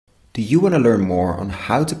Do you want to learn more on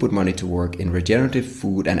how to put money to work in regenerative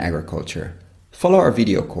food and agriculture? Follow our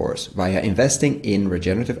video course via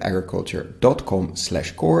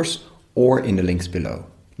investinginregenerativeagriculture.com/course or in the links below.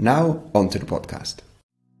 Now, on to the podcast.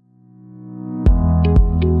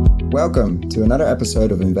 Welcome to another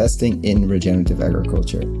episode of Investing in Regenerative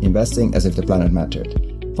Agriculture, Investing as if the planet mattered.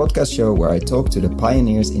 Podcast show where I talk to the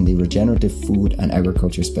pioneers in the regenerative food and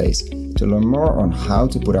agriculture space to learn more on how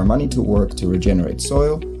to put our money to work to regenerate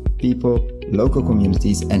soil, people, local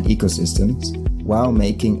communities and ecosystems while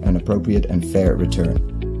making an appropriate and fair return.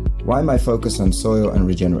 Why my focus on soil and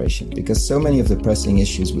regeneration? Because so many of the pressing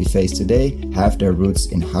issues we face today have their roots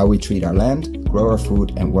in how we treat our land, grow our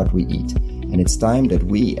food and what we eat. And it's time that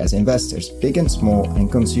we as investors, big and small,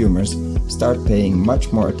 and consumers start paying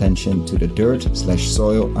much more attention to the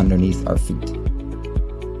dirt/soil underneath our feet.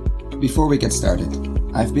 Before we get started,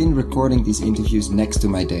 I've been recording these interviews next to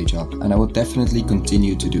my day job, and I will definitely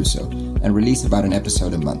continue to do so and release about an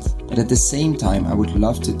episode a month. But at the same time, I would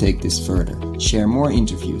love to take this further, share more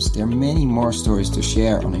interviews. There are many more stories to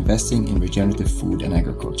share on investing in regenerative food and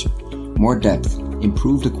agriculture. More depth,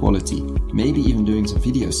 improve the quality, maybe even doing some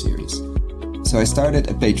video series. So I started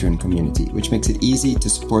a Patreon community, which makes it easy to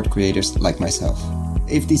support creators like myself.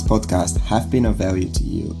 If these podcasts have been of value to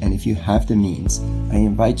you, and if you have the means, I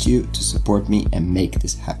invite you to support me and make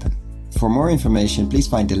this happen. For more information, please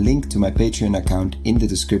find the link to my Patreon account in the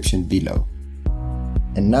description below.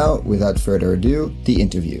 And now, without further ado, the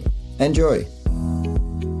interview. Enjoy!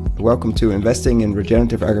 Welcome to Investing in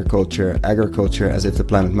Regenerative Agriculture, Agriculture as if the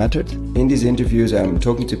planet mattered. In these interviews, I'm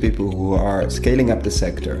talking to people who are scaling up the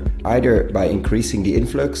sector, either by increasing the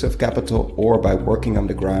influx of capital or by working on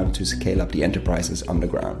the ground to scale up the enterprises on the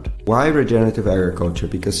ground. Why regenerative agriculture?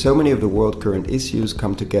 Because so many of the world's current issues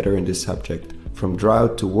come together in this subject, from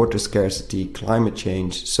drought to water scarcity, climate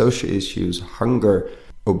change, social issues, hunger,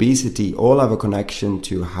 obesity, all have a connection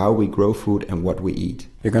to how we grow food and what we eat.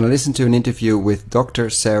 You're going to listen to an interview with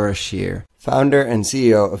Dr. Sara Scherr, founder and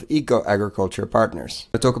CEO of EcoAgriculture Partners.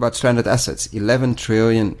 We'll talk about stranded assets. 11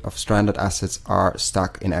 trillion of stranded assets are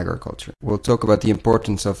stuck in agriculture. We'll talk about the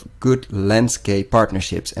importance of good landscape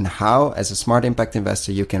partnerships and how, as a smart impact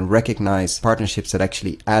investor, you can recognize partnerships that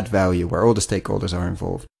actually add value, where all the stakeholders are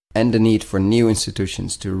involved, and the need for new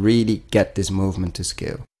institutions to really get this movement to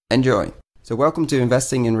scale. Enjoy! So welcome to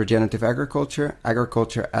Investing in Regenerative Agriculture,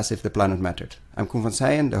 Agriculture as if the planet mattered. I'm Koen van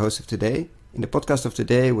Seijen, the host of today. In the podcast of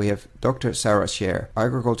today, we have Dr. Sara Scherr,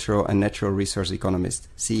 agricultural and natural resource economist,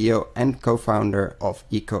 CEO and co-founder of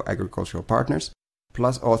EcoAgricultural Partners,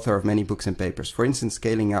 plus author of many books and papers. For instance,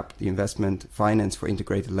 Scaling Up the Investment Finance for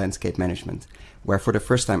Integrated Landscape Management, where for the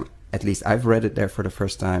first time, at least I've read it there for the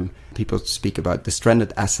first time, people speak about the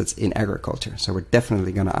stranded assets in agriculture. So we're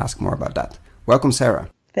definitely going to ask more about that. Welcome, Sara.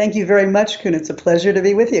 Thank you very much, Koen. It's a pleasure to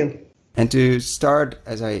be with you. And to start,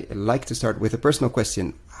 as I like to start with a personal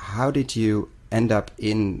question, how did you end up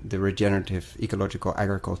in the regenerative ecological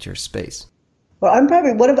agriculture space? Well, I'm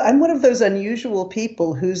one of those unusual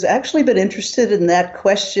people who's actually been interested in that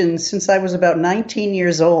question since I was about 19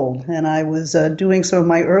 years old. And I was doing some of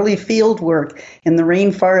my early field work in the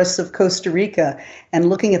rainforests of Costa Rica and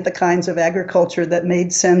looking at the kinds of agriculture that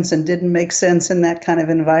made sense and didn't make sense in that kind of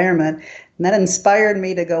environment. And that inspired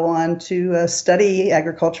me to go on to study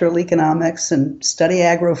agricultural economics and study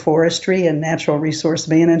agroforestry and natural resource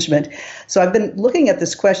management. So I've been looking at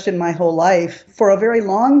this question my whole life for a very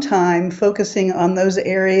long time, focusing on those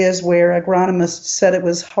areas where agronomists said it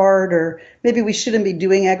was hard, or maybe we shouldn't be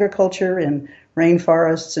doing agriculture in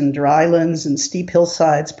rainforests and drylands and steep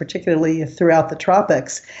hillsides, particularly throughout the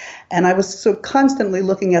tropics. And I was so constantly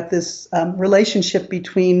looking at this relationship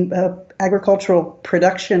between agricultural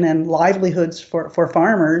production and livelihoods for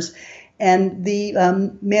farmers and the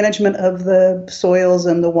management of the soils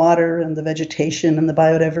and the water and the vegetation and the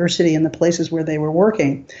biodiversity in the places where they were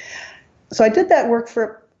working. So I did that work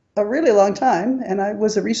for a really long time, and I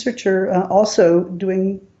was a researcher also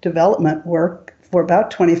doing development work for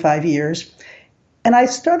about 25 years. And I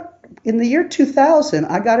started in the year 2000,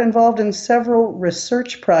 I got involved in several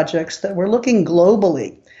research projects that were looking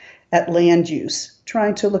globally at land use,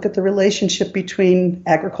 trying to look at the relationship between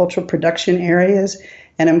agricultural production areas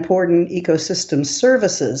and important ecosystem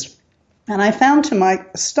services. And I found to my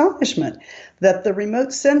astonishment that the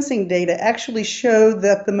remote sensing data actually showed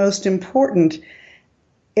that the most important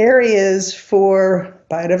areas for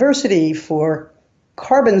biodiversity, for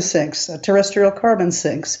carbon sinks, terrestrial carbon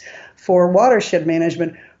sinks, for watershed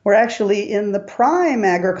management were actually in the prime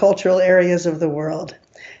agricultural areas of the world.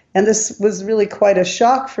 And this was really quite a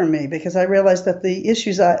shock for me because I realized that the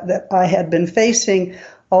issues that I had been facing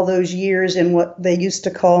all those years in what they used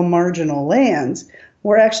to call marginal lands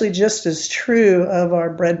were actually just as true of our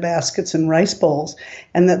bread baskets and rice bowls,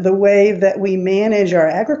 and that the way that we manage our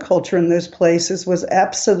agriculture in those places was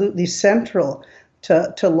absolutely central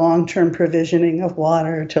to long-term provisioning of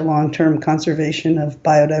water, to long-term conservation of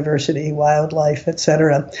biodiversity, wildlife,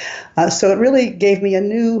 etc. So it really gave me a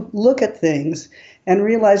new look at things and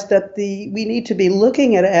realized that we need to be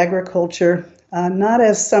looking at agriculture not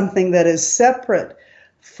as something that is separate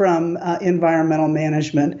from environmental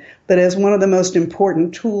management, but as one of the most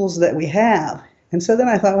important tools that we have. And so then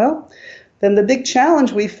I thought, well, then the big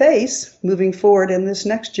challenge we face moving forward in this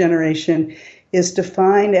next generation is to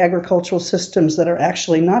find agricultural systems that are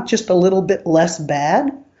actually not just a little bit less bad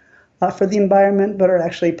for the environment, but are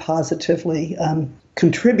actually positively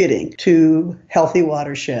contributing to healthy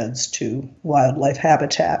watersheds, to wildlife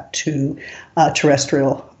habitat, to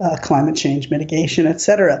terrestrial climate change mitigation,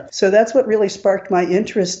 etc. So that's what really sparked my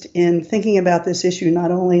interest in thinking about this issue,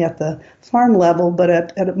 not only at the farm level, but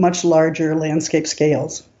at much larger landscape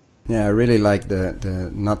scales. Yeah, I really like the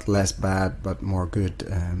not less bad, but more good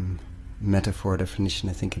metaphor definition.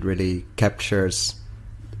 I think it really captures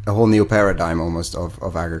a whole new paradigm almost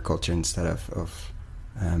of agriculture, instead of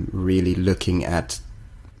really looking at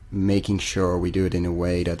making sure we do it in a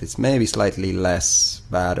way that it's maybe slightly less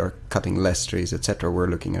bad or cutting less trees, etc. We're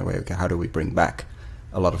looking at a way, okay, how do we bring back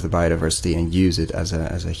a lot of the biodiversity and use it as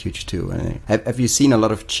a huge tool? And have you seen a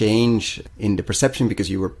lot of change in the perception, because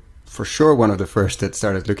you were for sure one of the first that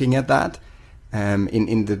started looking at that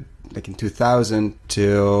in 2000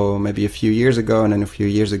 till maybe a few years ago, and then a few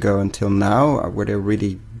years ago until now? Were there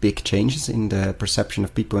really big changes in the perception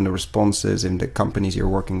of people and the responses in the companies you're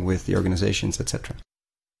working with, the organizations, etc.?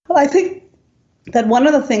 Well, I think that one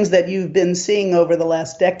of the things that you've been seeing over the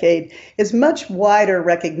last decade is much wider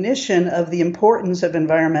recognition of the importance of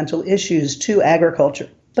environmental issues to agriculture.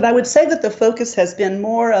 But I would say that the focus has been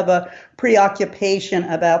more of a preoccupation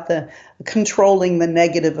about the controlling the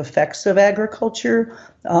negative effects of agriculture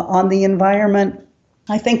on the environment.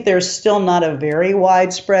 I think there's still not a very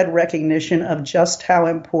widespread recognition of just how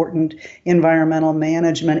important environmental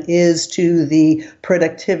management is to the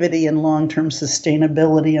productivity and long-term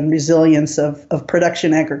sustainability and resilience of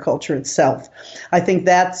production agriculture itself. I think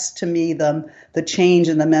that's, to me, the change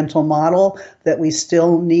in the mental model that we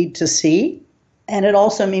still need to see. And it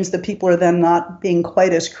also means that people are then not being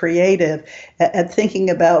quite as creative at thinking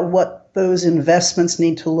about what those investments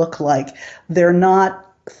need to look like. They're not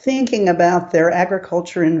thinking about their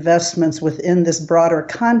agriculture investments within this broader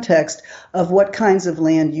context of what kinds of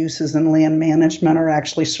land uses and land management are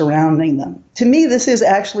actually surrounding them. To me, this is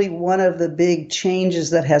actually one of the big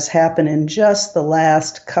changes that has happened in just the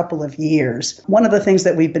last couple of years. One of the things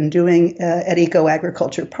that we've been doing at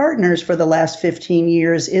EcoAgriculture Partners for the last 15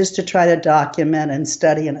 years is to try to document and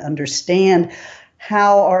study and understand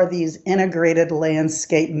how are these integrated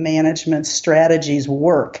landscape management strategies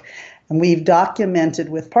work. And we've documented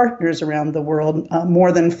with partners around the world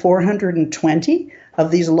more than 420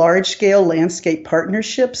 of these large-scale landscape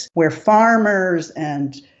partnerships where farmers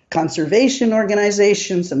and conservation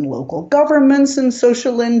organizations and local governments and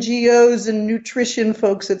social NGOs and nutrition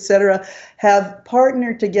folks, etc., have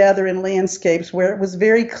partnered together in landscapes where it was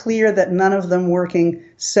very clear that none of them working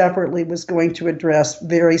separately was going to address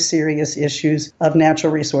very serious issues of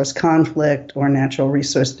natural resource conflict or natural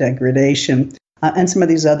resource degradation. And some of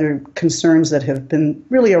these other concerns that have been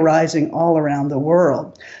really arising all around the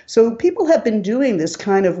world. So people have been doing this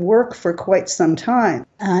kind of work for quite some time.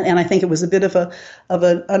 And I think it was a bit of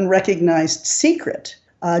an unrecognized secret,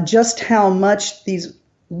 just how much these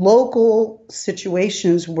local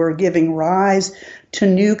situations were giving rise to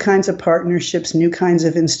new kinds of partnerships, new kinds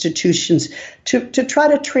of institutions to try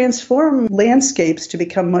to transform landscapes to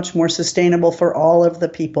become much more sustainable for all of the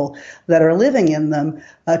people that are living in them,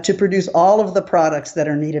 to produce all of the products that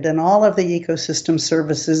are needed and all of the ecosystem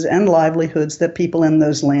services and livelihoods that people in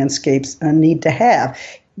those landscapes need to have.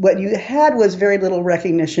 What you had was very little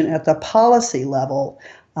recognition at the policy level.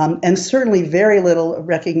 And certainly very little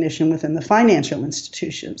recognition within the financial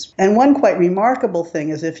institutions. And one quite remarkable thing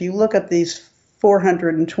is if you look at these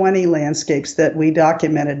 420 landscapes that we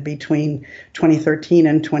documented between 2013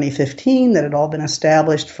 and 2015 that had all been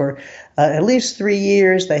established for at least 3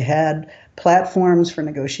 years. They had platforms for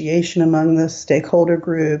negotiation among the stakeholder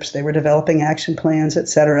groups. They were developing action plans,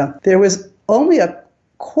 etc. There was only a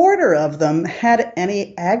quarter of them had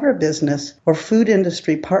any agribusiness or food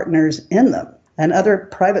industry partners in them and other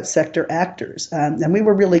private sector actors. And we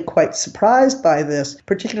were really quite surprised by this,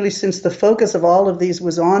 particularly since the focus of all of these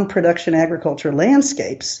was on production agriculture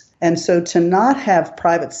landscapes. And so to not have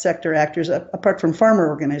private sector actors, apart from farmer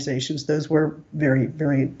organizations, those were very,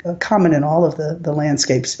 very common in all of the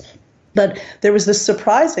landscapes. But there was this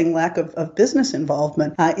surprising lack of business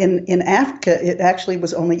involvement. In Africa, it actually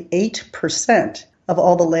was only 8% of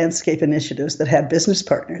all the landscape initiatives that had business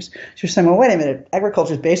partners. So you're saying, well, wait a minute,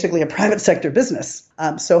 agriculture is basically a private sector business.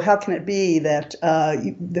 So how can it be that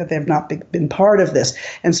that they've not been part of this?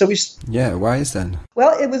 And so why is that?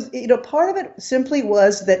 Well, it was, part of it simply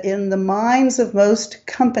was that in the minds of most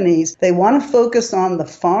companies, they want to focus on the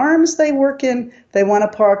farms they work in. They want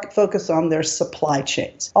to focus on their supply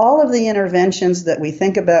chains. All of the interventions that we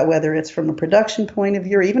think about, whether it's from a production point of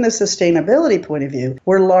view or even a sustainability point of view,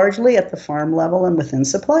 were largely at the farm level and within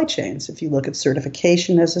supply chains. If you look at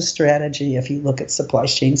certification as a strategy, if you look at supply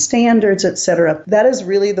chain standards, et cetera, that is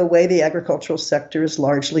really the way the agricultural sector is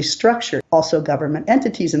largely structured. Also, government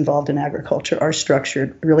entities involved in agriculture are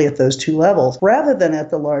structured really at those two levels rather than at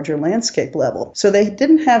the larger landscape level. So they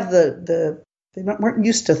didn't have they weren't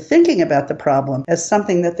used to thinking about the problem as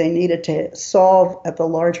something that they needed to solve at the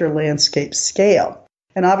larger landscape scale.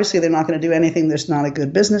 And obviously, they're not going to do anything there's not a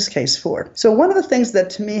good business case for. So one of the things that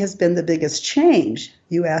to me has been the biggest change,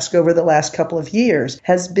 you ask, over the last couple of years,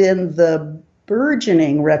 has been the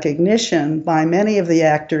burgeoning recognition by many of the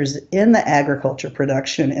actors in the agriculture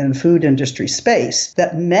production and food industry space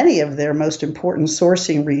that many of their most important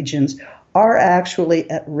sourcing regions are actually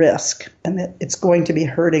at risk and that it's going to be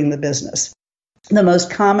hurting the business. The most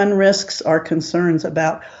common risks are concerns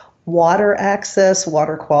about water access,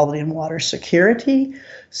 water quality, and water security.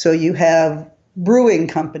 So you have brewing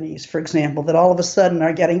companies, for example, that all of a sudden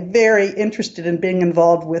are getting very interested in being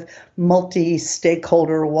involved with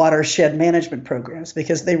multi-stakeholder watershed management programs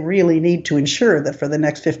because they really need to ensure that for the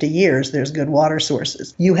next 50 years there's good water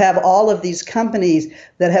sources. You have all of these companies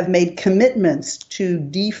that have made commitments to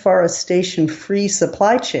deforestation-free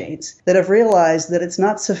supply chains that have realized that it's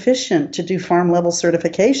not sufficient to do farm-level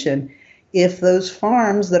certification if those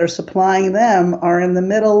farms that are supplying them are in the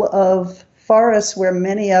middle of forests where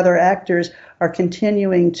many other actors are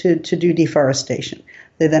continuing to do deforestation.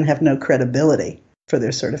 They then have no credibility for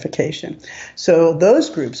their certification. So those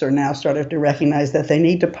groups are now starting to recognize that they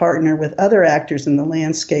need to partner with other actors in the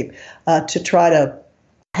landscape to try to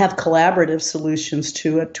have collaborative solutions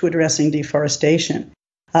to addressing deforestation.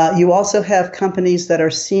 You also have companies that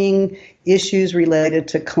are seeing issues related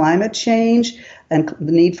to climate change and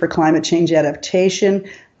the need for climate change adaptation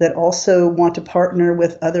that also want to partner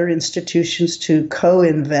with other institutions to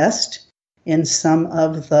co-invest in some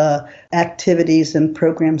of the activities and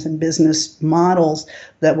programs and business models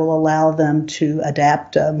that will allow them to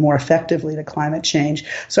adapt more effectively to climate change.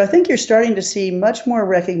 So I think you're starting to see much more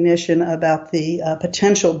recognition about the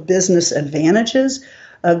potential business advantages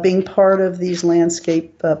of being part of these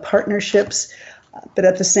landscape partnerships. But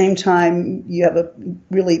at the same time, you have a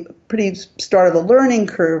really pretty start of the learning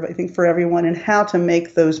curve, I think, for everyone in how to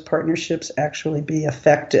make those partnerships actually be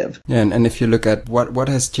effective. Yeah, and if you look at what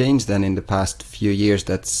has changed then in the past few years,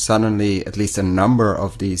 that suddenly at least a number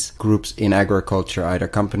of these groups in agriculture, either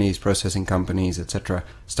companies, processing companies, etc.,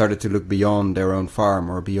 started to look beyond their own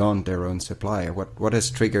farm or beyond their own supplier. What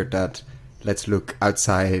has triggered that? Let's look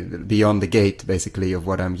outside, beyond the gate, basically, of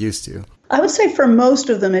what I'm used to. I would say for most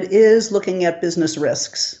of them, it is looking at business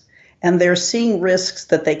risks. And they're seeing risks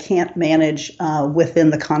that they can't manage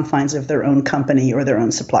within the confines of their own company or their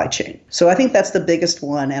own supply chain. So I think that's the biggest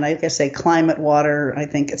one. And I say climate, water, I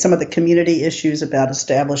think some of the community issues about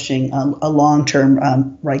establishing a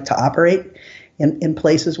long-term right to operate in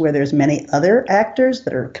places where there's many other actors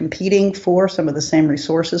that are competing for some of the same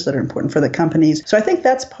resources that are important for the companies. So I think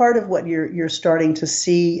that's part of what you're starting to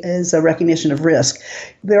see is a recognition of risk.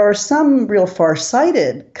 There are some real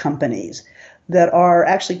far-sighted companies that are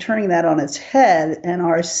actually turning that on its head and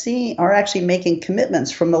are actually making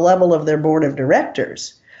commitments from the level of their board of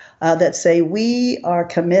directors that say we are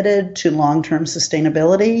committed to long-term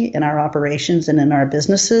sustainability in our operations and in our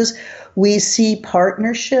businesses. We see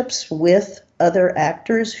partnerships with other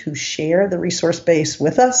actors who share the resource base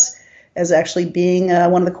with us as actually being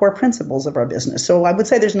one of the core principles of our business. So I would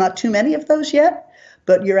say there's not too many of those yet,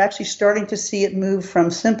 but you're actually starting to see it move from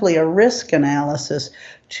simply a risk analysis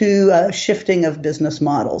to shifting of business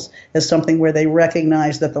models as something where they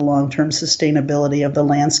recognize that the long-term sustainability of the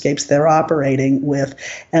landscapes they're operating with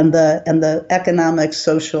and the economic,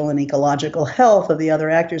 social, and ecological health of the other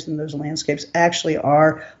actors in those landscapes actually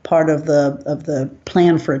are part of the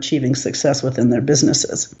plan for achieving success within their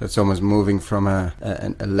businesses. That's almost moving from a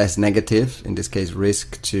less negative, in this case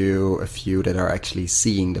risk, to a few that are actually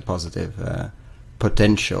seeing the positive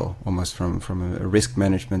potential, almost from a risk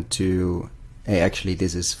management to, hey, actually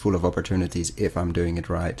this is full of opportunities if I'm doing it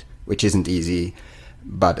right, which isn't easy,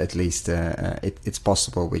 but at least it's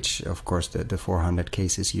possible, which of course the 400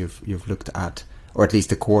 cases you've looked at or at least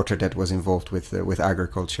the quarter that was involved with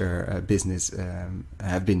agriculture business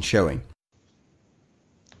have been showing.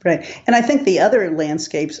 Right. And I think the other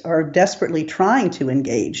landscapes are desperately trying to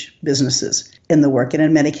engage businesses in the work, and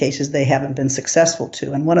in many cases they haven't been successful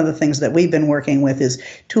to. And one of the things that we've been working with is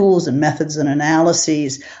tools and methods and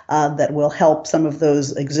analyses that will help some of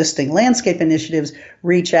those existing landscape initiatives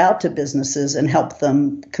reach out to businesses and help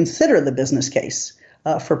them consider the business case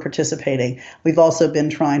for participating. We've also been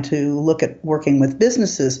trying to look at working with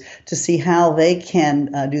businesses to see how they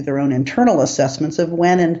can do their own internal assessments of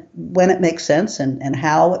when it makes sense and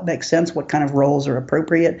how it makes sense, what kind of roles are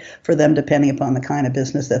appropriate for them depending upon the kind of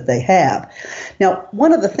business that they have. Now,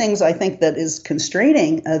 one of the things I think that is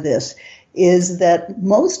constraining this is that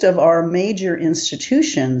most of our major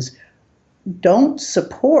institutions don't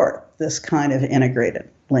support this kind of integrated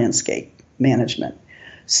landscape management.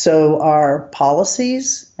 So our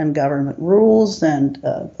policies and government rules and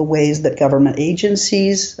the ways that government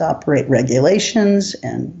agencies operate regulations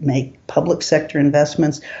and make public sector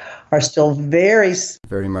investments are still very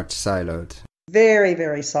much siloed. Very,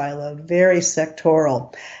 very siloed, very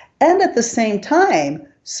sectoral. And at the same time,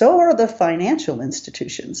 so are the financial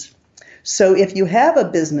institutions. So if you have a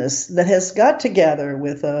business that has got together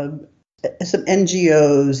with some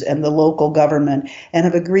NGOs and the local government and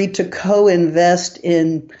have agreed to co-invest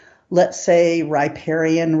in, let's say,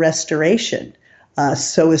 riparian restoration,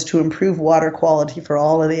 so as to improve water quality for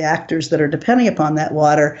all of the actors that are depending upon that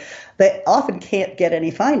water, they often can't get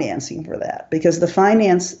any financing for that because the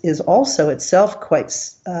finance is also itself quite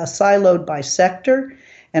siloed by sector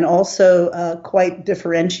and also quite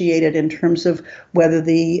differentiated in terms of whether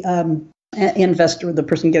the investor, the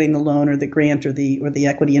person getting the loan or the grant or the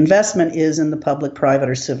equity investment is in the public, private,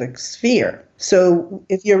 or civic sphere. So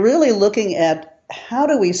if you're really looking at how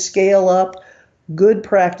do we scale up good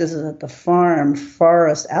practices at the farm,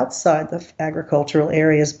 forest, outside the agricultural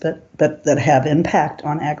areas, but that have impact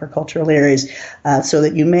on agricultural areas, so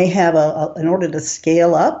that you may have in order to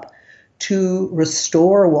scale up to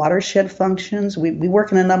restore watershed functions. We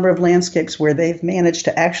work in a number of landscapes where they've managed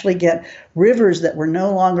to actually get rivers that were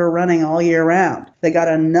no longer running all year round. They got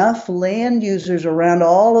enough land users around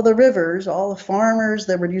all of the rivers, all the farmers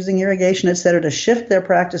that were using irrigation, et cetera, to shift their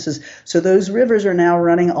practices. So those rivers are now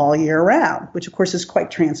running all year round, which of course is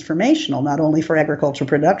quite transformational, not only for agricultural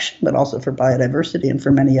production, but also for biodiversity and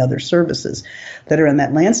for many other services that are in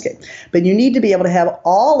that landscape. But you need to be able to have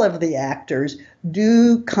all of the actors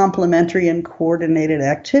do complementary and coordinated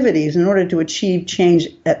activities in order to achieve change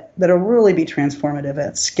that will really be transformative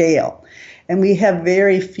at scale. And we have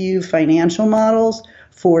very few financial models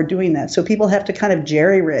for doing that. So people have to kind of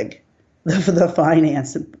jerry-rig the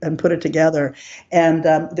finance and put it together. And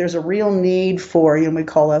there's a real need for, we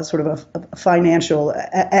call that sort of a financial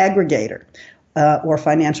aggregator or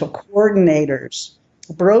financial coordinators,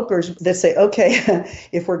 brokers that say, okay,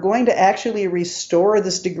 if we're going to actually restore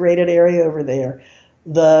this degraded area over there,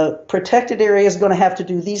 the protected area is going to have to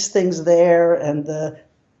do these things there, and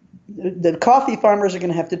the coffee farmers are going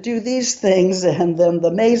to have to do these things, and then the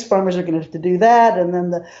maize farmers are going to have to do that, and then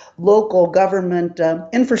the local government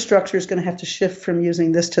infrastructure is going to have to shift from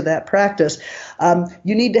using this to that practice.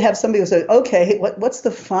 You need to have somebody who says, okay, what's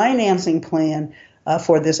the financing plan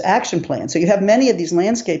for this action plan? So you have many of these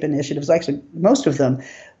landscape initiatives, actually most of them,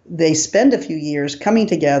 they spend a few years coming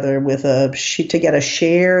together with to get a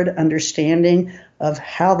shared understanding of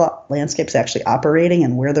how the landscape's actually operating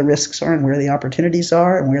and where the risks are and where the opportunities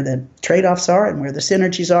are and where the trade-offs are and where the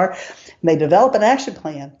synergies are. And they develop an action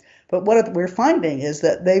plan. But what we're finding is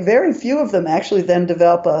that very few of them actually then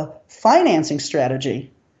develop a financing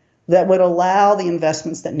strategy that would allow the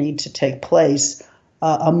investments that need to take place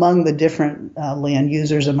among the different land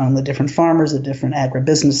users, among the different farmers, the different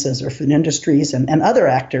agribusinesses or food industries, and other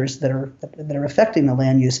actors that are affecting the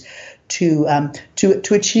land use to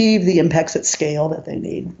achieve the impacts at scale that they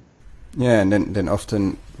need. Yeah, and then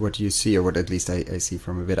often what you see, or what at least I see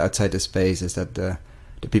from a bit outside the space, is that the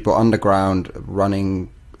people on the ground running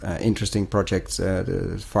interesting projects,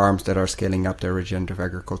 the farms that are scaling up their regenerative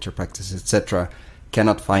agriculture practices, etc.,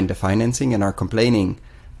 cannot find the financing and are complaining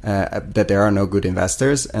that there are no good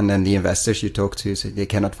investors, and then the investors you talk to say they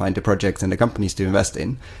cannot find the projects and the companies to invest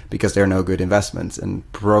in because there are no good investments.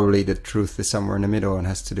 And probably the truth is somewhere in the middle and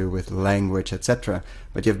has to do with language, etc.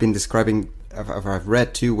 But you've been describing, I've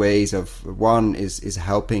read two ways of, one is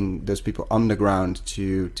helping those people on the ground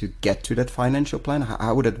to get to that financial plan.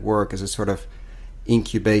 How would it work as a sort of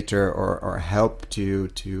incubator or help to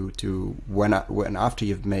when after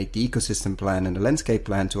you've made the ecosystem plan and the landscape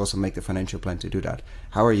plan to also make the financial plan to do that?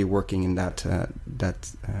 How are you working in that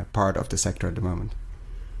part of the sector at the moment?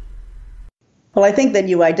 Well, I think that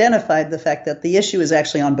you identified the fact that the issue is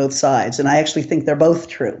actually on both sides, and I actually think they're both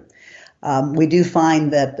true. We do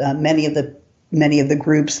find that many of the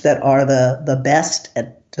groups that are the best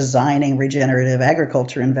at designing regenerative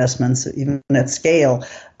agriculture investments, even at scale,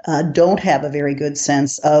 don't have a very good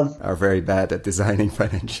sense of... Are very bad at designing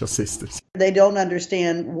financial systems. They don't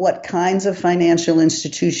understand what kinds of financial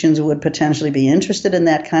institutions would potentially be interested in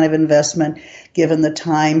that kind of investment, given the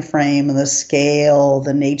time frame, the scale,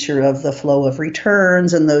 the nature of the flow of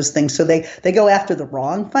returns and those things. So they go after the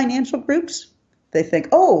wrong financial groups. They think,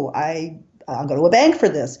 oh, I'll go to a bank for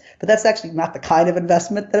this. But that's actually not the kind of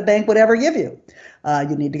investment that a bank would ever give you.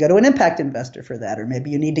 You need to go to an impact investor for that, or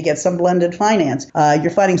maybe you need to get some blended finance.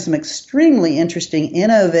 You're finding some extremely interesting,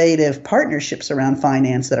 innovative partnerships around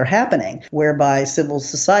finance that are happening, whereby civil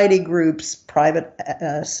society groups, private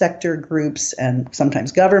sector groups, and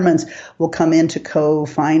sometimes governments will come in to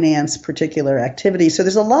co-finance particular activities. So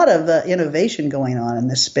there's a lot of innovation going on in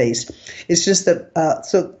this space. It's just that,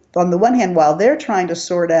 so on the one hand, while they're trying to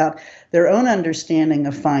sort out their own understanding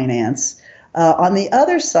of finance, on the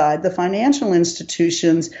other side, the financial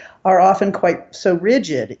institutions are often quite so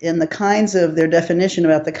rigid in the kinds of their definition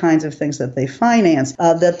about the kinds of things that they finance,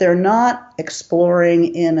 that they're not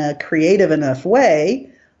exploring in a creative enough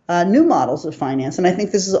way new models of finance. And I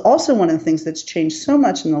think this is also one of the things that's changed so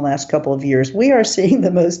much in the last couple of years. We are seeing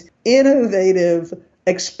the most innovative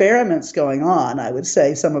experiments going on, I would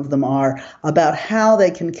say some of them are, about how they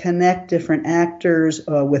can connect different actors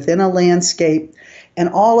within a landscape, and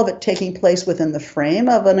all of it taking place within the frame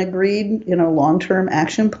of an agreed, long-term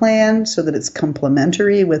action plan, so that it's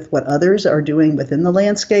complementary with what others are doing within the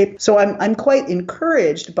landscape. So I'm quite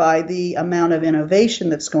encouraged by the amount of innovation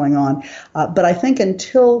that's going on. But I think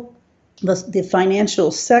until the financial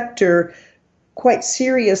sector quite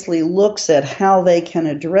seriously looks at how they can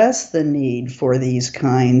address the need for these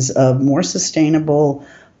kinds of more sustainable,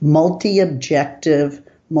 multi-objective,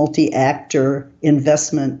 multi-actor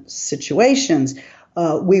investment situations,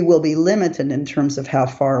 we will be limited in terms of how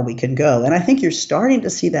far we can go. And I think you're starting to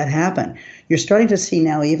see that happen. You're starting to see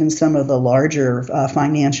now even some of the larger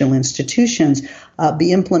financial institutions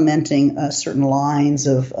be implementing certain lines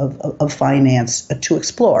of finance to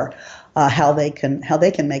explore how they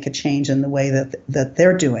can make a change in the way that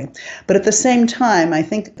they're doing. But at the same time, I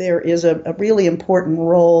think there is a really important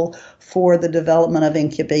role for the development of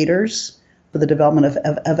incubators, for the development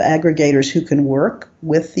of aggregators who can work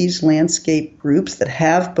with these landscape groups that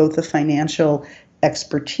have both the financial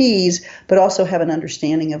expertise, but also have an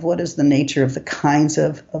understanding of what is the nature of the kinds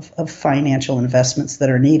of financial investments that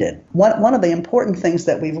are needed. One of the important things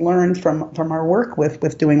that we've learned from our work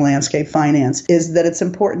with doing landscape finance is that it's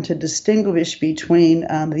important to distinguish between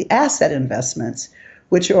the asset investments,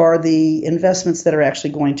 which are the investments that are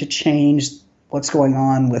actually going to change what's going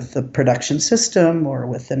on with the production system or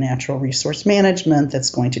with the natural resource management, that's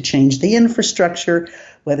going to change the infrastructure,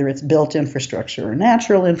 whether it's built infrastructure or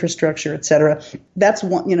natural infrastructure, et cetera. That's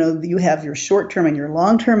one, you have your short-term and your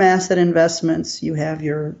long-term asset investments. You have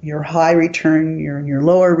your high return, your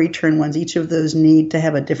lower return ones. Each of those need to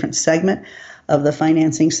have a different segment of the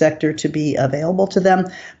financing sector to be available to them.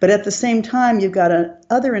 But at the same time, you've got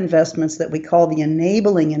other investments that we call the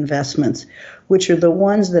enabling investments, which are the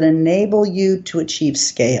ones that enable you to achieve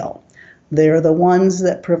scale. They're the ones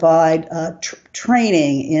that provide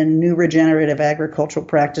training in new regenerative agricultural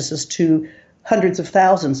practices to hundreds of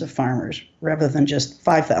thousands of farmers rather than just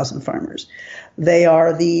 5,000 farmers. They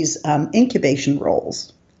are these incubation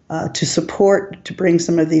roles to bring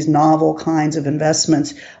some of these novel kinds of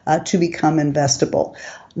investments to become investable.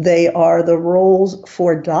 They are the roles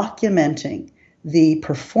for documenting the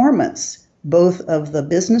performance both of the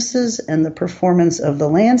businesses and the performance of the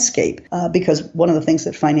landscape, because one of the things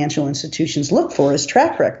that financial institutions look for is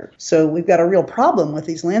track record. So we've got a real problem with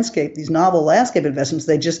these novel landscape investments.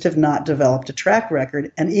 They just have not developed a track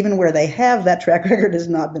record, and even where they have, that track record has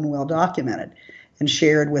not been well documented and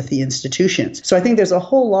shared with the institutions. So I think there's a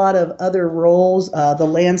whole lot of other roles, the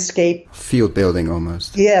landscape. Field building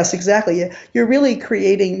almost. Yes, exactly. You're really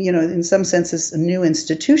creating, in some senses, new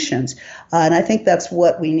institutions. And I think that's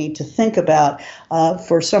what we need to think about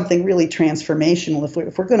for something really transformational.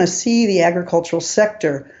 If we're going to see the agricultural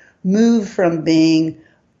sector move from being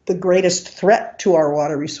the greatest threat to our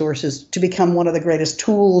water resources to become one of the greatest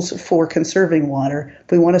tools for conserving water.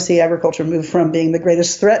 If we want to see agriculture move from being the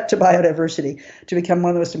greatest threat to biodiversity to become one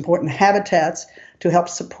of the most important habitats to help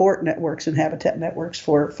support networks and habitat networks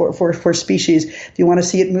for species. If you want to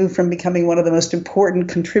see it move from becoming one of the most important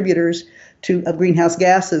contributors of greenhouse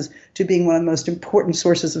gases to being one of the most important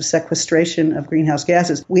sources of sequestration of greenhouse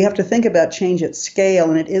gases. We have to think about change at scale,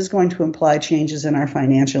 and it is going to imply changes in our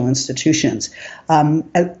financial institutions. And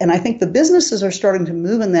I think the businesses are starting to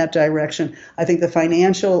move in that direction. I think the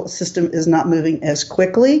financial system is not moving as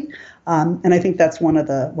quickly. And I think that's one of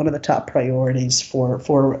the top priorities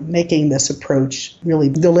for making this approach really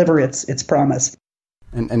deliver its promise.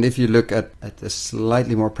 And if you look at a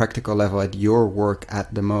slightly more practical level at your work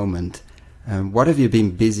at the moment, what have you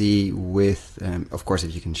been busy with, of course,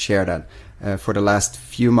 if you can share that, for the last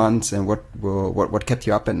few months, and what kept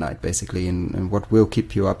you up at night, basically, and what will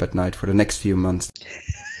keep you up at night for the next few months?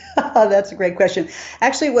 That's a great question.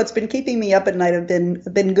 Actually, what's been keeping me up at night have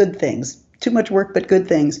been good things. Too much work, but good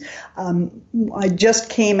things. I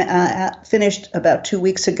just finished about 2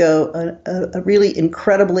 weeks ago a really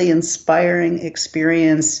incredibly inspiring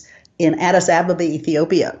experience in Addis Ababa,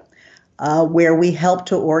 Ethiopia, where we helped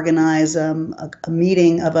to organize a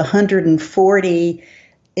meeting of 140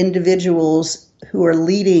 individuals who are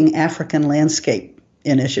leading African landscape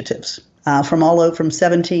initiatives from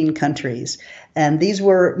 17 countries. And these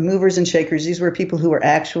were movers and shakers. These were people who were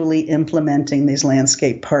actually implementing these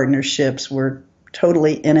landscape partnerships, were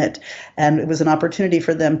totally in it. And it was an opportunity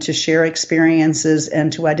for them to share experiences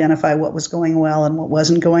and to identify what was going well and what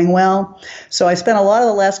wasn't going well. So I spent a lot of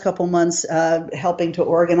the last couple months helping to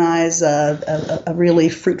organize a really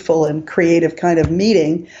fruitful and creative kind of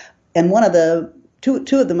meeting. And one of the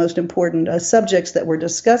two of the most important subjects that were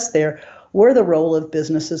discussed there were the role of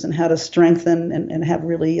businesses and how to strengthen and have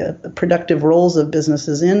really productive roles of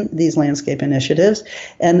businesses in these landscape initiatives.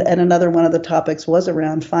 And another one of the topics was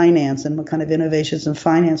around finance and what kind of innovations in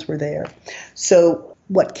finance were there. So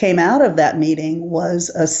what came out of that meeting was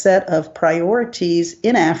a set of priorities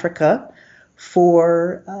in Africa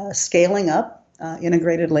for scaling up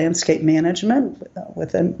integrated landscape management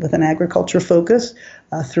with an agriculture focus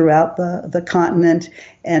throughout the continent.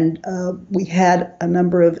 And we had a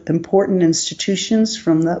number of important institutions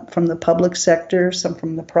from the public sector, some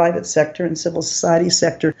from the private sector and civil society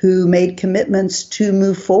sector, who made commitments to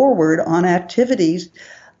move forward on activities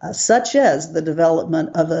such as the development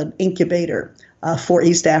of an incubator for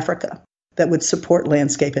East Africa that would support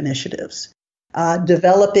landscape initiatives,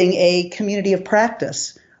 developing a community of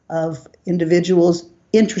practice of individuals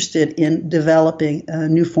interested in developing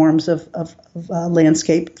new forms of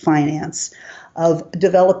landscape finance, of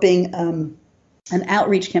developing an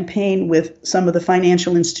outreach campaign with some of the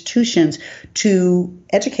financial institutions to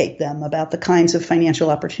educate them about the kinds of financial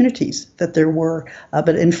opportunities that there were,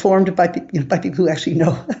 but informed by people who actually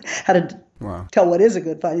know how to tell what is a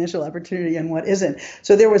good financial opportunity and what isn't.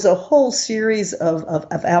 So there was a whole series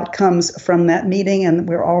of outcomes from that meeting, and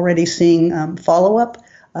we're already seeing follow-up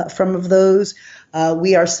from those.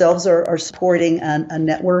 We ourselves are supporting a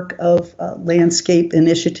network of landscape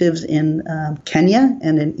initiatives in Kenya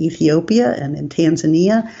and in Ethiopia and in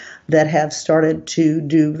Tanzania that have started to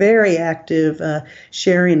do very active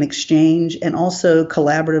sharing exchange, and also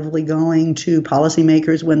collaboratively going to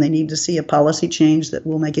policymakers when they need to see a policy change that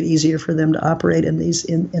will make it easier for them to operate in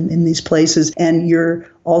these places. And you're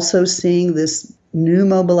also seeing this new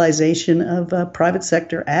mobilization of private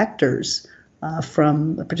sector actors,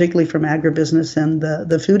 particularly from agribusiness and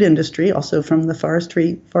the food industry, also from the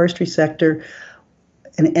forestry sector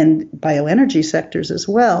and bioenergy sectors as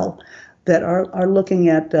well, that are looking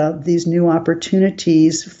at these new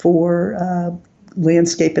opportunities for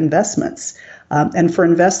landscape investments and for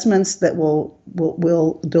investments that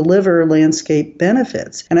will deliver landscape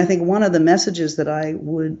benefits. And I think one of the messages that I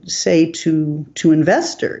would say to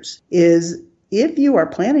investors is, if you are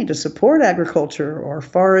planning to support agriculture or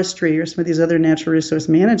forestry or some of these other natural resource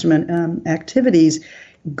management activities,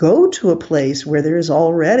 go to a place where there is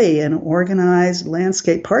already an organized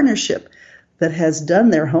landscape partnership that has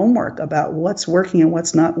done their homework about what's working and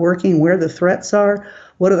what's not working, where the threats are,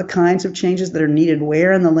 what are the kinds of changes that are needed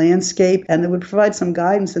where in the landscape, and that would provide some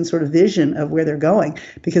guidance and sort of vision of where they're going,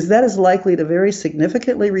 because that is likely to very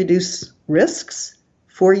significantly reduce risks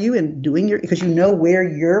for you in doing because you know where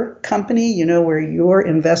your company, you know where your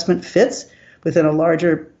investment fits within a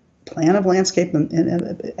larger plan of landscape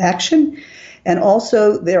and action. And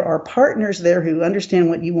also there are partners there who understand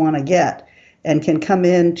what you want to get and can come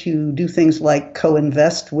in to do things like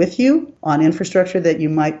co-invest with you on infrastructure that you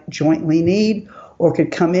might jointly need, or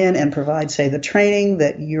could come in and provide, say, the training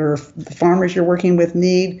that the farmers you're working with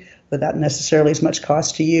need, without necessarily as much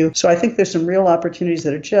cost to you. So I think there's some real opportunities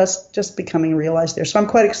that are just becoming realized there. So I'm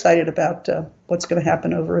quite excited about what's going to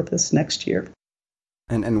happen over this next year.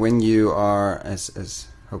 And when you are, as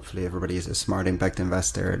hopefully everybody is a smart impact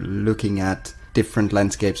investor, looking at different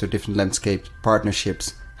landscapes or different landscape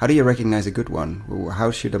partnerships, How do you recognize a good one? How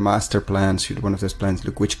should a master plan, should one of those plans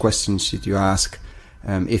look? Which questions should you ask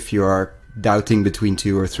if you are doubting between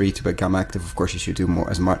 2 or 3 to become active? Of course, you should do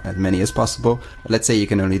as many as possible. But let's say you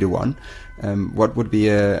can only do one. What would be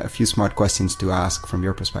a few smart questions to ask from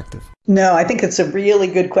your perspective? No, I think it's a really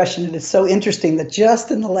good question. And it's so interesting that just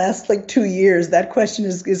in the last 2 years, that question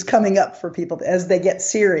is coming up for people as they get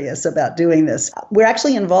serious about doing this. We're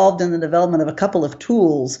actually involved in the development of a couple of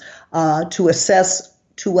tools to assess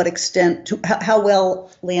to what extent, how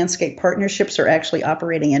well landscape partnerships are actually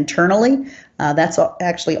operating internally. That's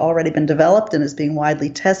actually already been developed and is being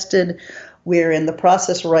widely tested. We're in the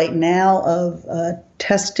process right now of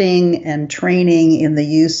testing and training in the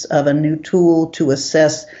use of a new tool to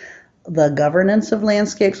assess the governance of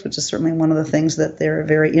landscapes, which is certainly one of the things that they're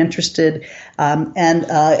very interested,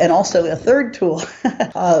 and also a third tool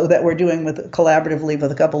that we're doing collaboratively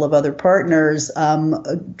with a couple of other partners,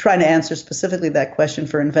 trying to answer specifically that question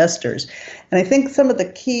for investors. And I think some of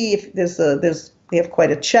the key, we have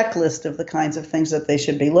quite a checklist of the kinds of things that they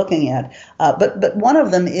should be looking at, but one of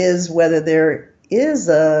them is whether there is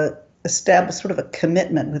established sort of a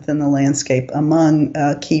commitment within the landscape among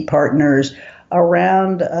key partners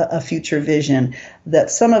around a future vision, that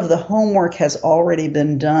some of the homework has already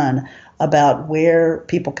been done about where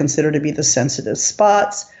people consider to be the sensitive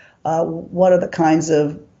spots, what are the kinds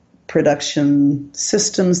of production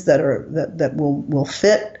systems that will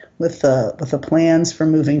fit with the plans for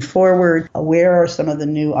moving forward, where are some of the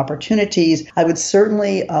new opportunities. I would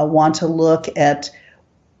certainly want to look at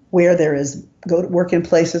where go to work in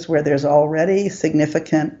places where there's already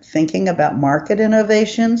significant thinking about market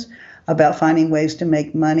innovations, about finding ways to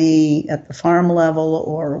make money at the farm level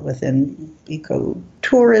or within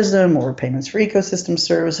ecotourism or payments for ecosystem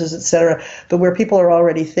services, et cetera, but where people are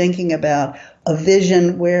already thinking about a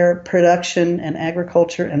vision where production and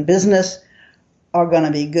agriculture and business are going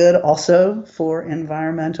to be good also for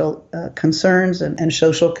environmental concerns and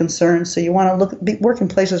social concerns. So you want to work in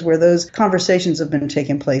places where those conversations have been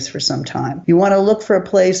taking place for some time. You want to look for a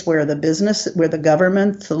place where the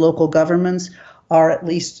government, the local governments, are at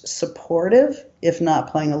least supportive, if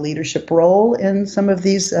not playing a leadership role in some of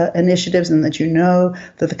these initiatives, and that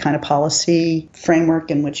that the kind of policy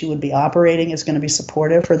framework in which you would be operating is going to be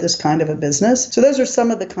supportive for this kind of a business. So those are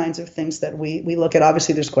some of the kinds of things that we look at.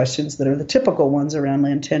 Obviously, there's questions that are the typical ones around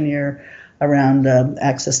land tenure, around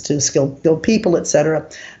access to skilled people, et cetera.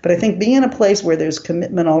 But I think being in a place where there's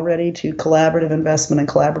commitment already to collaborative investment and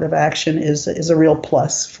collaborative action is a real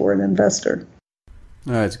plus for an investor.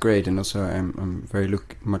 No, it's great, and also I'm very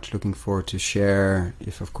much looking forward to share,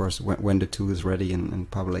 if of course when the tool is ready and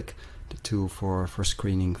public, the tool for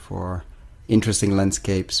screening for interesting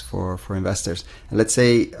landscapes for investors. And let's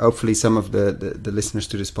say hopefully some of the listeners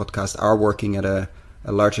to this podcast are working at a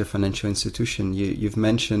larger financial institution. You've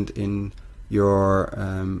mentioned in your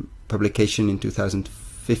publication in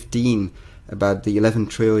 2015 about the 11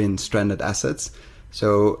 trillion stranded assets.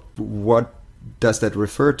 So what does that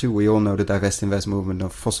refer to? We all know the divest invest movement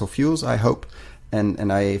of fossil fuels, I hope,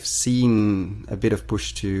 and I've seen a bit of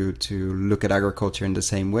push to look at agriculture in the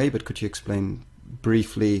same way, but could you explain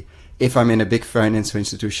briefly, if I'm in a big financial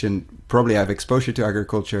institution, probably I have exposure to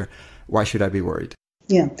agriculture, why should I be worried?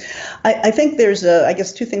 Yeah, I think there's, I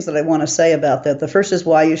guess, two things that I want to say about that. The first is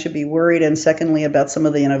why you should be worried, and secondly, about some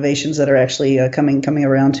of the innovations that are actually coming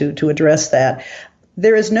around to address that.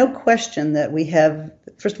 There is no question that we have,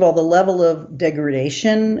 first of all, the level of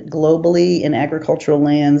degradation globally in agricultural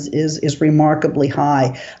lands is remarkably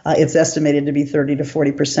high. It's estimated to be 30 to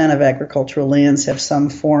 40% of agricultural lands have some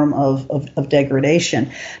form of degradation.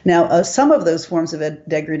 Now, some of those forms of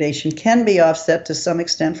degradation can be offset to some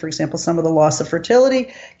extent. For example, some of the loss of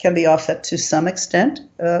fertility can be offset to some extent,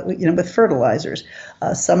 with fertilizers.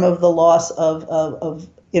 Some of the loss of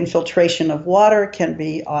infiltration of water can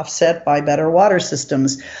be offset by better water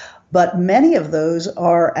systems. But many of those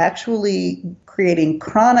are actually creating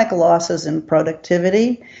chronic losses in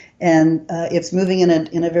productivity, and it's moving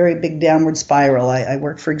in a very big downward spiral. I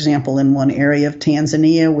work, for example, in one area of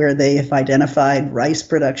Tanzania where they have identified rice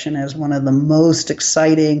production as one of the most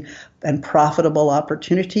exciting and profitable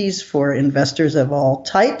opportunities for investors of all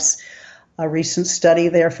types. A recent study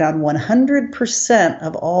there found 100%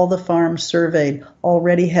 of all the farms surveyed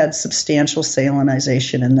already had substantial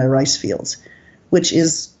salinization in their rice fields, which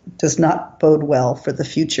does not bode well for the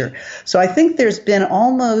future. So I think there's been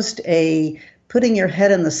almost a putting your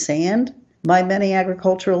head in the sand by many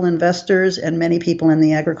agricultural investors and many people in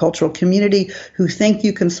the agricultural community who think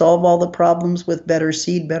you can solve all the problems with better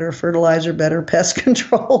seed, better fertilizer, better pest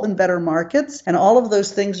control, and better markets. And all of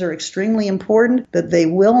those things are extremely important, but they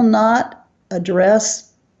will not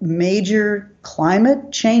address major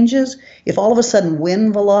climate changes, if all of a sudden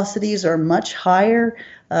wind velocities are much higher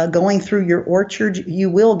going through your orchard, you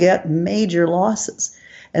will get major losses.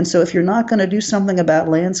 And so if you're not going to do something about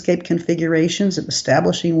landscape configurations and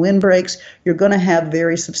establishing windbreaks, you're going to have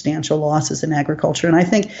very substantial losses in agriculture. And I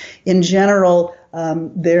think in general,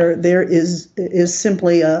 there is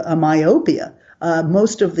simply a myopia.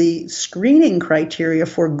 Most of the screening criteria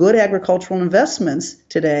for good agricultural investments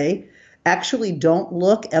today actually don't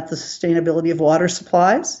look at the sustainability of water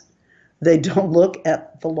supplies. They don't look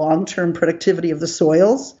at the long-term productivity of the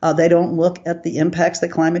soils. They don't look at the impacts that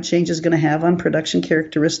climate change is going to have on production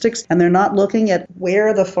characteristics. And they're not looking at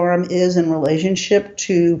where the farm is in relationship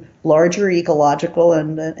to larger ecological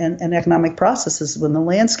and economic processes within the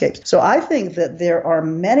landscapes. So I think that there are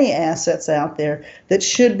many assets out there that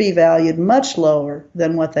should be valued much lower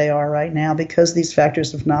than what they are right now because these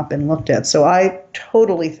factors have not been looked at. So I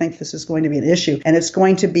totally think this is going to be an issue. And it's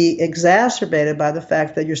going to be exacerbated by the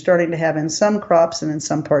fact that you're starting to have in some crops and in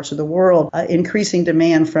some parts of the world increasing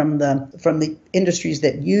demand from the industries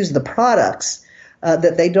that use the products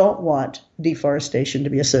that they don't want deforestation to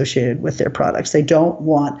be associated with their products. They don't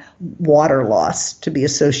want water loss to be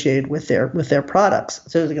associated with their products.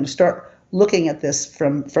 So they're going to start looking at this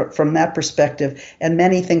from that perspective, and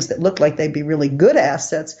many things that look like they'd be really good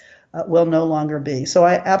assets will no longer be. So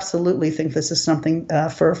I absolutely think this is something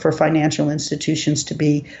for financial institutions to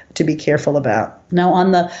be careful about. Now,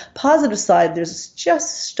 on the positive side, there's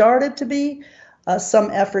just started to be some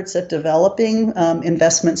efforts at developing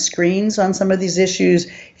investment screens on some of these issues.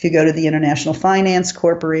 If you go to the International Finance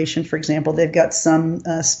Corporation, for example, they've got some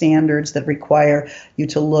standards that require you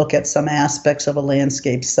to look at some aspects of a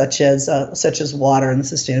landscape, such as water and the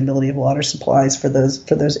sustainability of water supplies for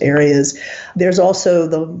those areas. There's also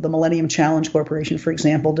the Millennium Challenge Corporation, for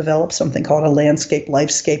example, developed something called a landscape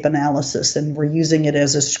lifescape analysis, and we're using it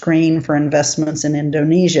as a screen for investments in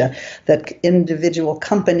Indonesia, that individual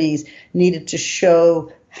companies needed to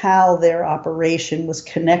show how their operation was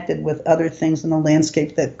connected with other things in the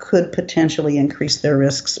landscape that could potentially increase their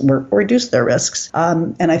risks or reduce their risks.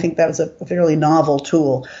 And I think that was a fairly novel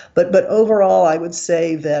tool. But overall, I would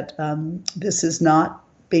say that this is not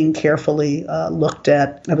being carefully looked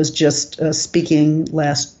at. I was just speaking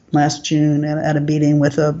last June at a meeting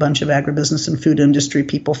with a bunch of agribusiness and food industry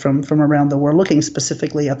people from around the world, looking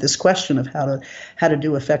specifically at this question of how to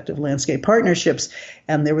do effective landscape partnerships.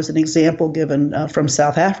 And there was an example given from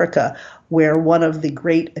South Africa where one of the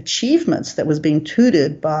great achievements that was being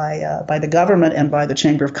touted by the government and by the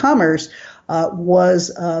Chamber of Commerce was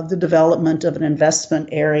the development of an investment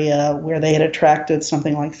area where they had attracted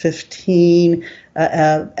something like 15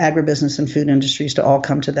 agribusiness and food industries to all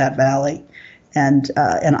come to that valley and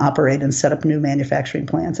operate and set up new manufacturing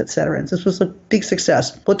plants, et cetera. And this was a big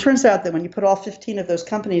success. Well, it turns out that when you put all 15 of those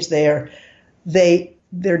companies there,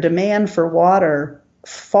 their demand for water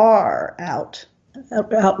far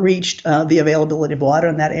outreached the availability of water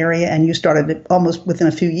in that area, and you started to, almost within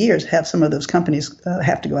a few years, have some of those companies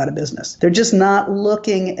have to go out of business. They're just not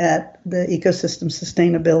looking at the ecosystem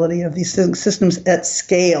sustainability of these systems at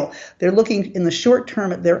scale. They're looking in the short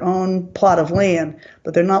term at their own plot of land,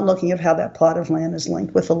 but they're not looking at how that plot of land is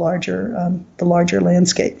linked with the larger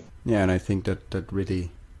landscape. Yeah, and I think that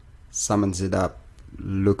really summons it up.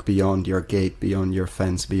 Look beyond your gate, beyond your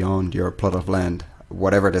fence, beyond your plot of land.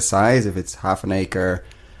 Whatever the size, if it's half an acre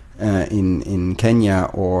in Kenya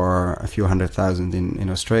or a few 100,000 in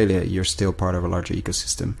Australia, you're still part of a larger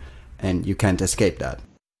ecosystem, and you can't escape that.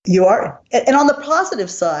 You are. And on the positive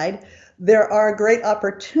side, there are great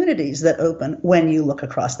opportunities that open when you look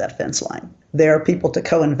across that fence line. There are people to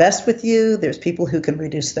co-invest with you. There's people who can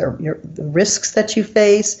reduce the risks that you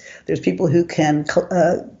face. There's people who can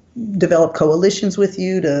develop coalitions with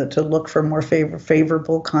you to look for more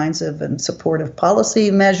favorable kinds of and supportive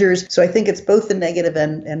policy measures. So I think it's both the negative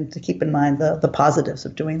and to keep in mind the positives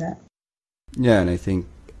of doing that. Yeah, and I think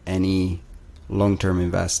any long-term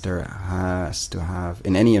investor has to have,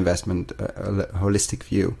 in any investment, a holistic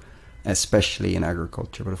view, especially in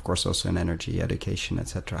agriculture, but of course also in energy, education,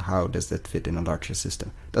 etc. How does that fit in a larger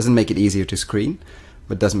system? Doesn't make it easier to screen,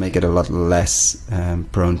 but does make it a lot less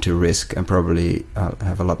prone to risk and probably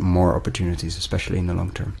have a lot more opportunities, especially in the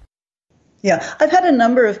long term. Yeah, I've had a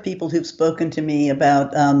number of people who've spoken to me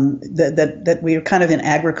about that we are kind of in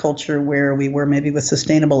agriculture where we were maybe with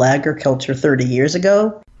sustainable agriculture 30 years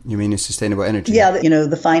ago. You mean in sustainable energy? Yeah,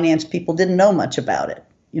 the finance people didn't know much about it.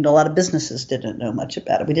 A lot of businesses didn't know much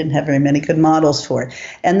about it. We didn't have very many good models for it.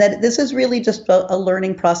 And that this is really just a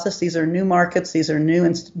learning process. These are new markets. These are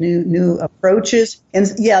new approaches. And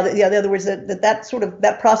in other words,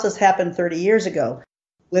 that process happened 30 years ago.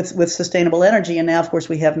 with sustainable energy. And now, of course,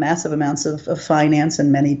 we have massive amounts of finance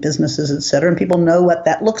and many businesses, et cetera, and people know what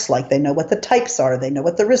that looks like. They know what the types are. They know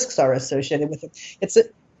what the risks are associated with it. It's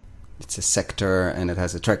a sector and it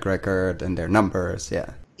has a track record and their numbers.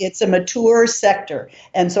 Yeah. It's a mature sector.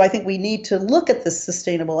 And so I think we need to look at the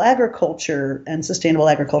sustainable agriculture and sustainable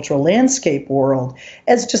agricultural landscape world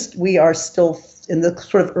as just, we are still in the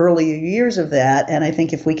sort of early years of that. And I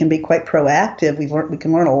think if we can be quite proactive, we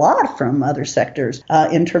can learn a lot from other sectors,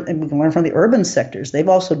 and we can learn from the urban sectors. They've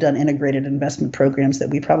also done integrated investment programs that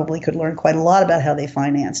we probably could learn quite a lot about how they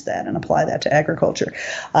finance that and apply that to agriculture.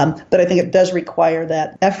 But I think it does require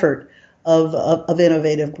that effort of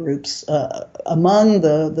innovative groups among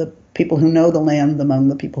the people who know the land, among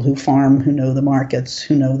the people who farm, who know the markets,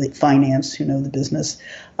 who know the finance, who know the business,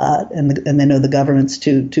 and they know the governments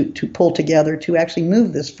to pull together to actually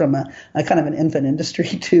move this from a kind of an infant industry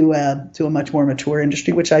to a much more mature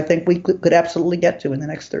industry, which I think we could absolutely get to in the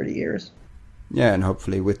next 30 years. Yeah, and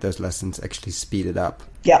hopefully with those lessons actually speed it up.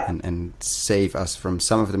 Yeah. And save us from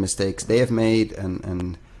some of the mistakes they have made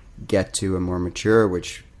and get to a more mature,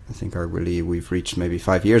 which I think we've reached maybe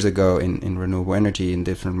 5 years ago in renewable energy in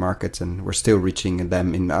different markets, and we're still reaching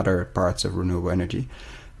them in other parts of renewable energy,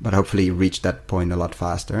 but hopefully reach that point a lot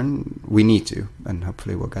faster, and we need to, and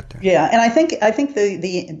hopefully we'll get there. Yeah, and I think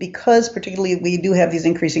the because particularly we do have these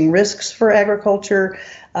increasing risks for agriculture,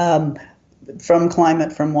 from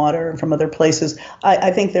climate, from water, and from other places, I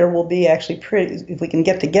think there will be actually if we can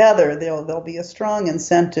get together, there'll be a strong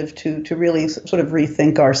incentive to really sort of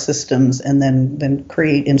rethink our systems and then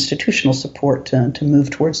create institutional support to move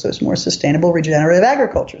towards those more sustainable regenerative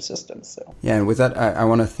agriculture systems. So. Yeah, and with that, I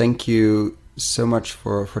want to thank you so much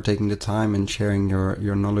for taking the time and sharing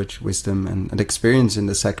your knowledge, wisdom, and experience in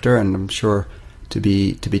the sector, and I'm sure to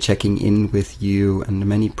be checking in with you and the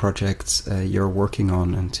many projects you're working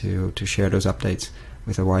on, and to share those updates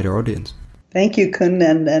with a wider audience. Thank you, Koen,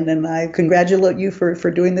 and I congratulate you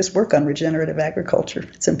for doing this work on regenerative agriculture.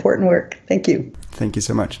 It's important work. Thank you. Thank you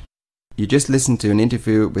so much. You just listened to an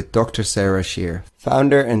interview with Dr. Sara Scherr,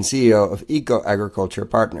 founder and CEO of EcoAgriculture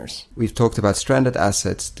Partners. We've talked about stranded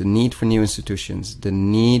assets, the need for new institutions, the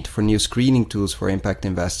need for new screening tools for impact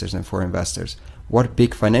investors and for investors, what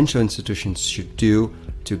big financial institutions should do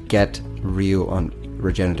to get real on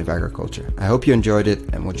regenerative agriculture. I hope you enjoyed it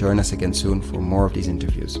and will join us again soon for more of these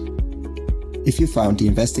interviews. If you found the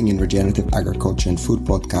Investing in Regenerative Agriculture and Food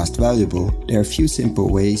podcast valuable, there are a few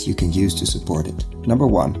simple ways you can use to support it. Number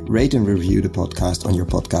 1, rate and review the podcast on your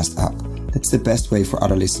podcast app. That's the best way for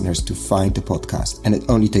other listeners to find the podcast, and it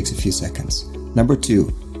only takes a few seconds. Number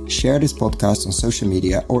 2, share this podcast on social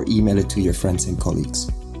media or email it to your friends and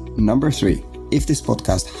colleagues. Number 3, if this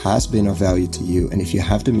podcast has been of value to you, and if you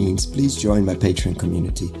have the means, please join my Patreon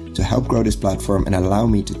community to help grow this platform and allow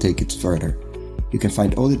me to take it further. You can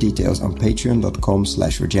find all the details on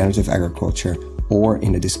patreon.com/regenerative agriculture or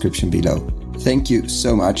in the description below. Thank you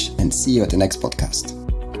so much, and see you at the next podcast.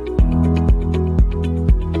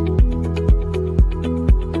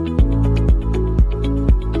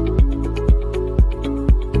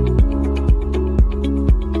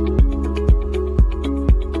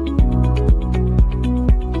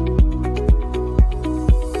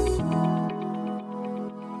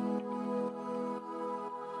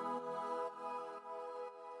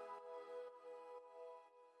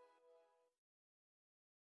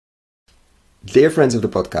 Dear friends of the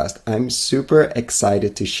podcast, I'm super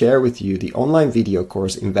excited to share with you the online video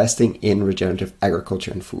course Investing in Regenerative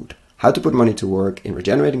Agriculture and Food. How to put money to work in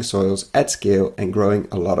regenerating soils at scale and growing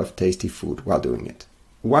a lot of tasty food while doing it.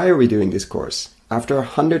 Why are we doing this course? After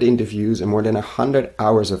 100 interviews and more than 100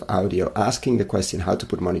 hours of audio asking the question how to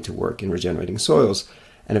put money to work in regenerating soils,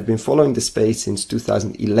 and have been following the space since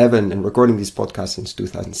 2011 and recording these podcasts since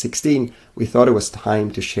 2016, we thought it was time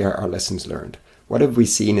to share our lessons learned. What have we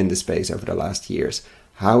seen in the space over the last years?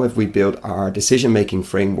 How have we built our decision-making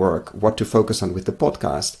framework? What to focus on with the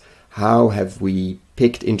podcast? How have we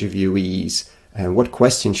picked interviewees? And what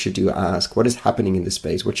questions should you ask? What is happening in the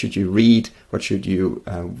space? What should you read? What should you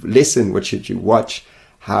listen? What should you watch?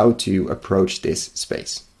 How to approach this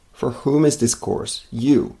space? For whom is this course?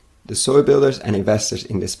 You, the soil builders and investors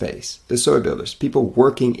in this space. The soil builders, people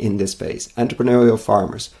working in this space, entrepreneurial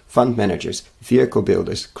farmers, fund managers, vehicle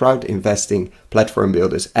builders, crowd investing, platform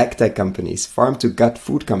builders, agtech companies, farm-to-gut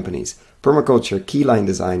food companies, permaculture, keyline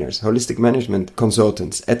designers, holistic management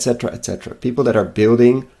consultants, etc., etc. People that are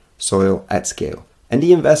building soil at scale. And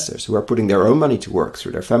the investors who are putting their own money to work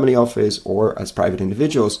through their family office or as private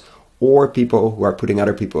individuals, or people who are putting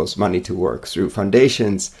other people's money to work through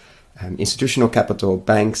foundations, institutional capital,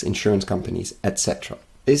 banks, insurance companies, etc.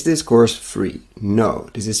 Is this course free? No.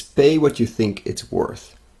 This is pay what you think it's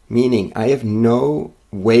worth. meaning I have no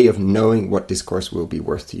way of knowing what this course will be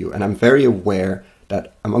worth to you. And I'm very aware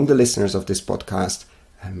that among the listeners of this podcast,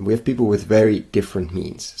 we have people with very different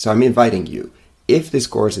means. So I'm inviting you, if this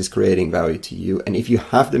course is creating value to you, and if you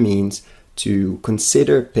have the means, to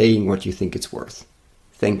consider paying what you think it's worth.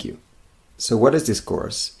 Thank you. So what is this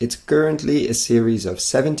course? It's currently a series of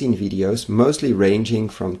 17 videos, mostly ranging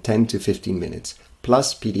from 10 to 15 minutes,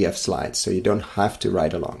 plus PDF slides, so you don't have to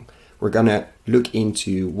ride along. We're going to look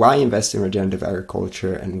into why invest in regenerative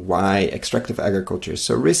agriculture and why extractive agriculture is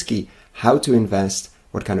so risky, how to invest,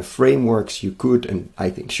 what kind of frameworks you could and I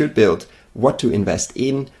think should build, what to invest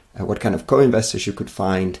in, what kind of co-investors you could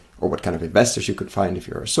find, or what kind of investors you could find if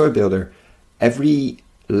you're a soy builder. Every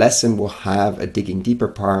lesson will have a digging deeper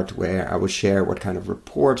part where I will share what kind of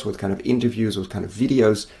reports, what kind of interviews, what kind of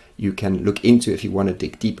videos you can look into if you want to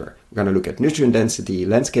dig deeper. We're going to look at nutrient density,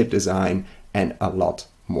 landscape design, and a lot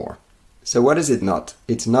more. So what is it not?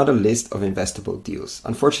 It's not a list of investable deals.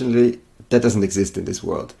 Unfortunately, that doesn't exist in this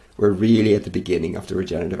world. We're really at the beginning of the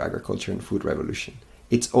regenerative agriculture and food revolution.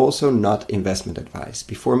 It's also not investment advice.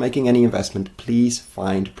 Before making any investment, please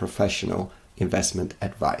find professional investment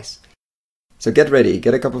advice. So get ready,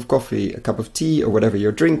 get a cup of coffee, a cup of tea, or whatever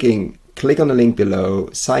you're drinking. Click on the link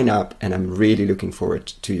below, sign up, and I'm really looking forward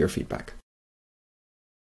to your feedback.